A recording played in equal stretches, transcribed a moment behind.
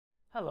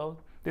Hello,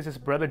 this is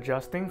Brother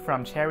Justin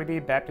from Charity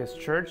Baptist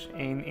Church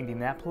in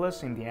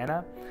Indianapolis,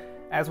 Indiana.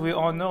 As we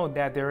all know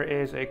that there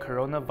is a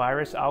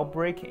coronavirus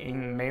outbreak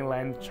in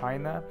mainland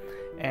China,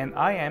 and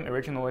I am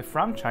originally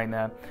from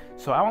China,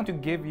 so I want to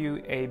give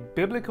you a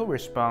biblical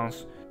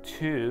response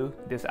to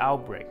this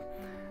outbreak.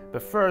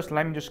 But first,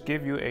 let me just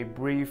give you a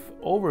brief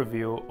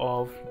overview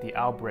of the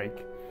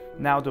outbreak.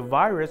 Now, the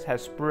virus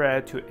has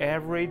spread to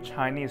every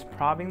Chinese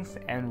province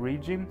and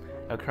region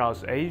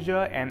across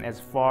Asia and as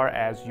far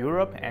as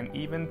Europe and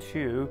even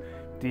to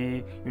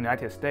the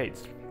United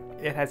States.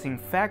 It has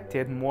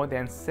infected more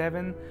than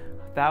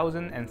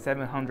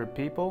 7,700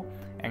 people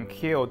and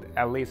killed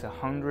at least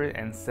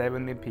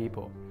 170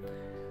 people.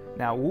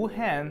 Now,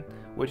 Wuhan,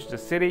 which is a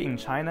city in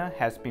China,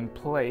 has been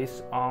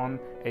placed on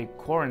a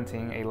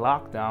quarantine, a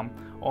lockdown,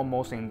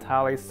 almost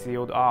entirely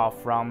sealed off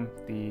from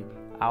the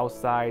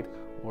outside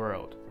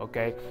world.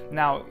 Okay,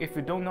 now if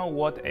you don't know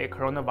what a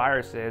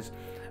coronavirus is,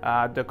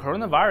 the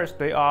coronavirus,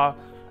 they are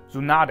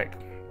zoonotic,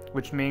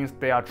 which means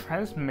they are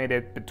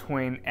transmitted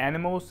between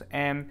animals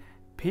and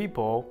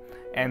people,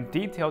 and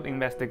detailed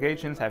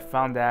investigations have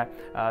found that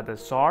the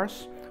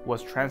SARS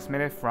was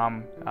transmitted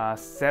from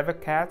civet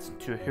cats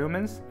to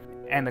humans,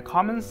 and the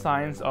common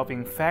signs of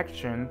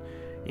infection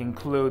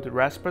include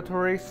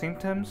respiratory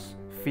symptoms,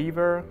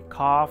 fever,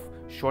 cough,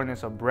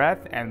 shortness of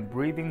breath, and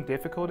breathing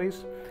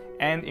difficulties.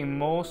 And in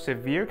most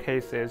severe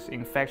cases,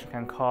 infection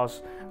can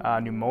cause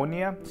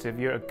pneumonia,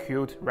 severe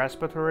acute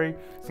respiratory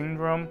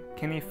syndrome,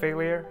 kidney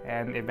failure,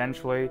 and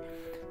eventually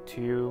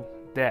to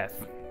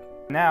death.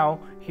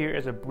 Now, here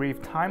is a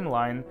brief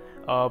timeline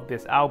of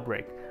this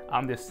outbreak.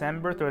 On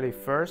December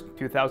 31st,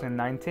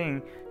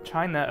 2019,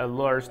 China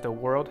alerts the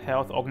World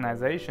Health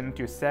Organization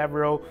to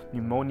several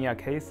pneumonia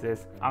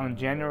cases. On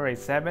January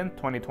 7,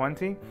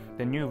 2020,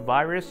 the new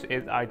virus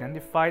is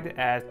identified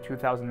as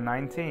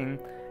 2019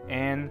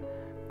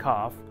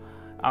 nCoV.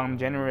 On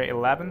January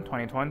 11,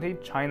 2020,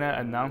 China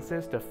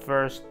announces the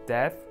first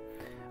death.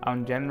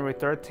 On January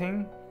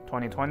 13,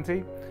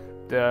 2020,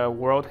 the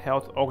World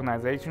Health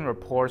Organization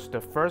reports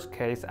the first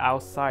case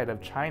outside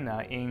of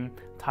China in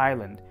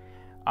Thailand.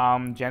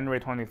 On January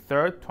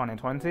 23,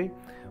 2020,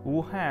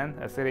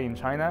 Wuhan, a city in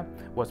China,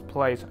 was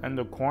placed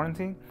under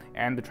quarantine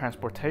and the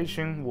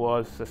transportation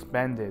was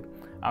suspended.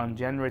 On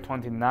January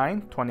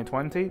 29,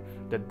 2020,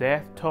 the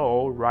death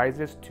toll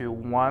rises to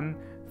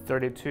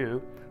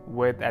 132,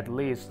 with at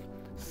least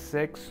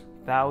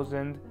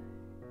 6,000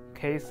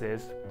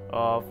 cases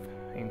of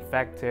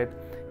infected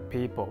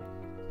people.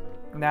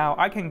 Now,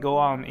 I can go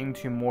on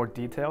into more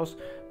details,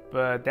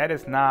 but that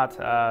is not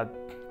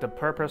the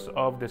purpose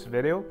of this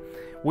video.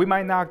 We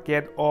might not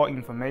get all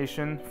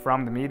information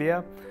from the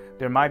media.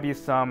 There might be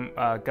some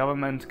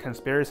government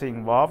conspiracy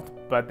involved,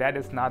 but that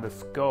is not the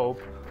scope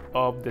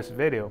of this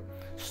video.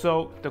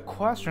 So the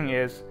question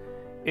is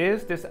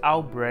this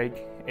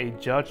outbreak a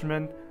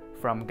judgment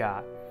from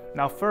God?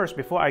 Now first,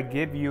 before I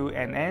give you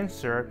an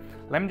answer,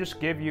 let me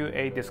just give you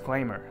a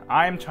disclaimer.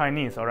 I am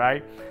Chinese,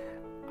 alright?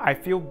 I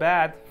feel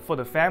bad for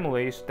the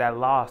families that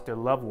lost their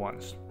loved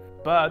ones.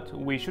 But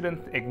we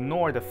shouldn't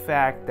ignore the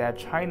fact that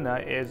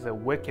China is a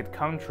wicked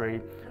country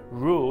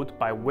ruled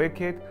by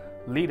wicked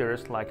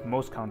leaders like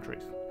most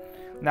countries.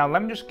 Now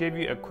let me just give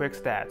you a quick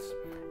stats.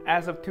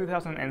 As of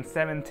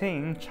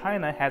 2017,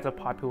 China has a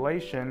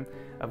population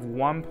of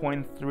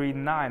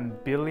 1.39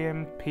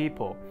 billion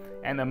people.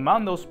 And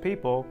among those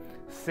people,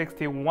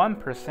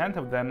 61%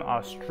 of them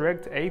are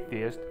strict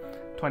atheists,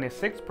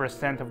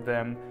 26% of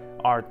them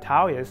are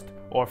Taoist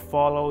or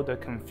follow the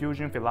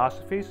Confucian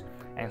philosophies,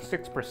 and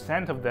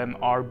 6% of them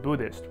are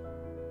Buddhist.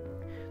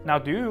 Now,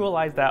 do you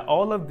realize that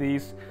all of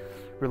these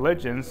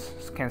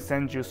religions can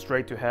send you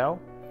straight to hell?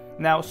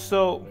 Now,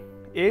 so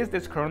is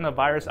this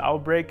coronavirus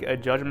outbreak a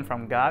judgment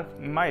from God?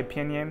 In my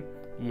opinion,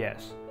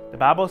 yes. The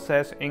Bible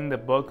says in the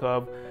book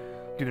of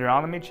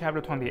Deuteronomy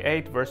chapter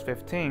 28 verse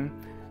 15,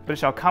 "But it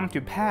shall come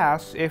to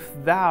pass, if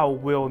thou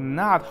wilt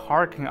not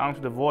hearken unto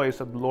the voice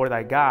of the Lord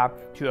thy God,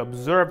 to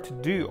observe to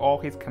do all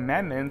his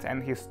commandments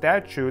and his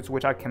statutes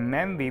which I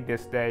command thee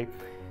this day,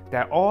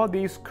 that all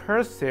these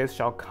curses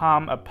shall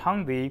come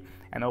upon thee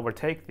and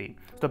overtake thee."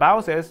 So the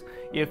Bible says,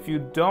 if you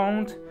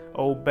don't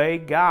obey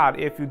God,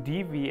 if you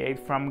deviate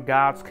from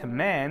God's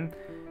command,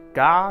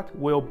 God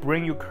will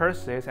bring you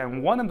curses,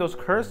 and one of those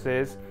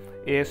curses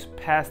is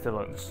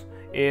pestilence,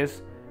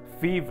 is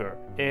fever,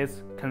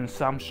 is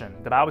consumption.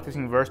 The Bible says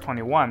in verse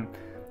 21,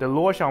 "The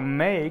Lord shall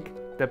make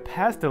the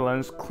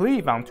pestilence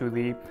cleave unto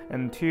thee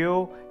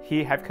until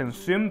he have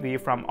consumed thee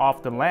from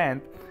off the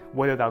land,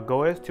 whither thou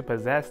goest to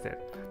possess it.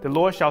 The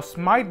Lord shall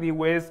smite thee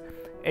with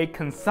a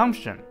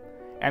consumption,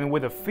 and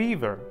with a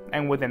fever,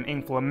 and with an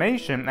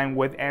inflammation, and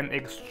with an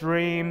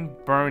extreme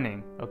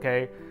burning."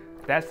 Okay,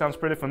 that sounds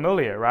pretty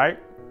familiar, right?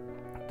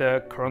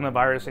 The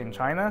coronavirus in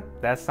China,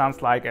 that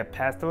sounds like a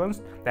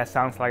pestilence, that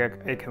sounds like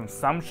a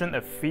consumption,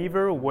 a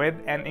fever with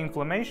an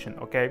inflammation.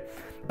 Okay,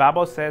 the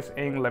Bible says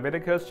in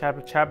Leviticus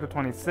chapter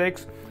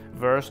 26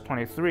 verse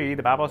 23,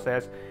 the Bible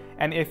says,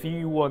 "And if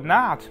you will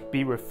not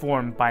be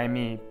reformed by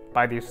me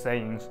by these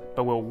sayings,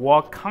 but will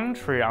walk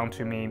contrary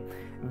unto me,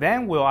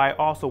 Then will I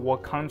also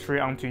walk contrary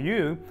unto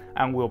you,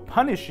 and will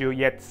punish you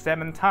yet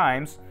 7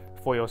 times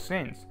for your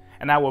sins.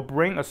 And I will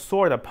bring a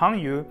sword upon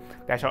you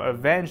that shall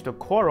avenge the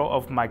quarrel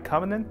of my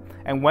covenant.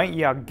 And when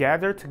ye are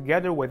gathered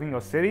together within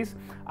your cities,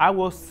 I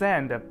will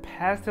send a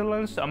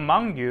pestilence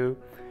among you,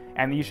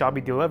 and ye shall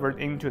be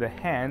delivered into the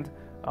hand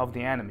of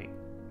the enemy.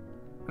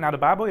 Now the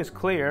Bible is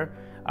clear.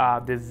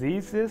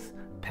 Diseases,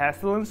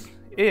 pestilence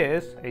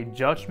is a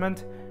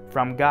judgment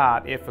from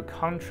God if a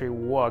country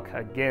work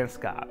against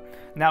God.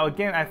 Now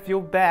again, I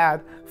feel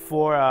bad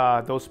for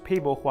those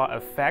people who are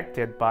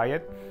affected by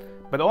it.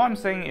 But all I'm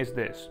saying is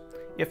this.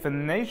 If a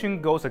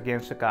nation goes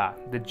against God,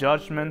 the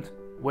judgment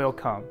will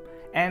come.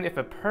 And if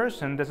a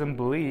person doesn't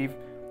believe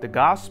the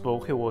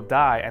gospel, he will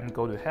die and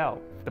go to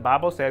hell. The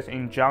Bible says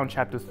in John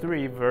chapter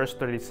 3, verse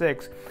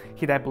 36,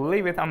 He that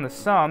believeth on the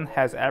Son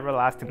has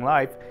everlasting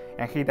life,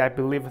 and he that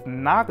believeth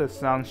not the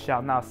Son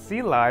shall not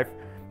see life,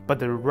 but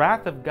the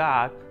wrath of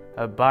God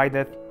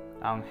abideth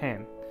on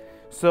him.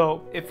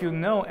 So if you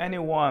know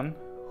anyone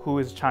who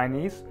is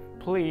Chinese,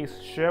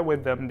 please share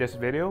with them this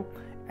video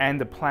and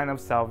the plan of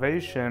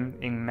salvation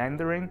in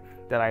Mandarin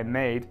that I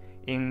made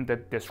in the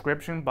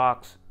description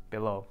box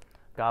below.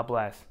 God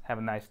bless. Have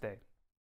a nice day.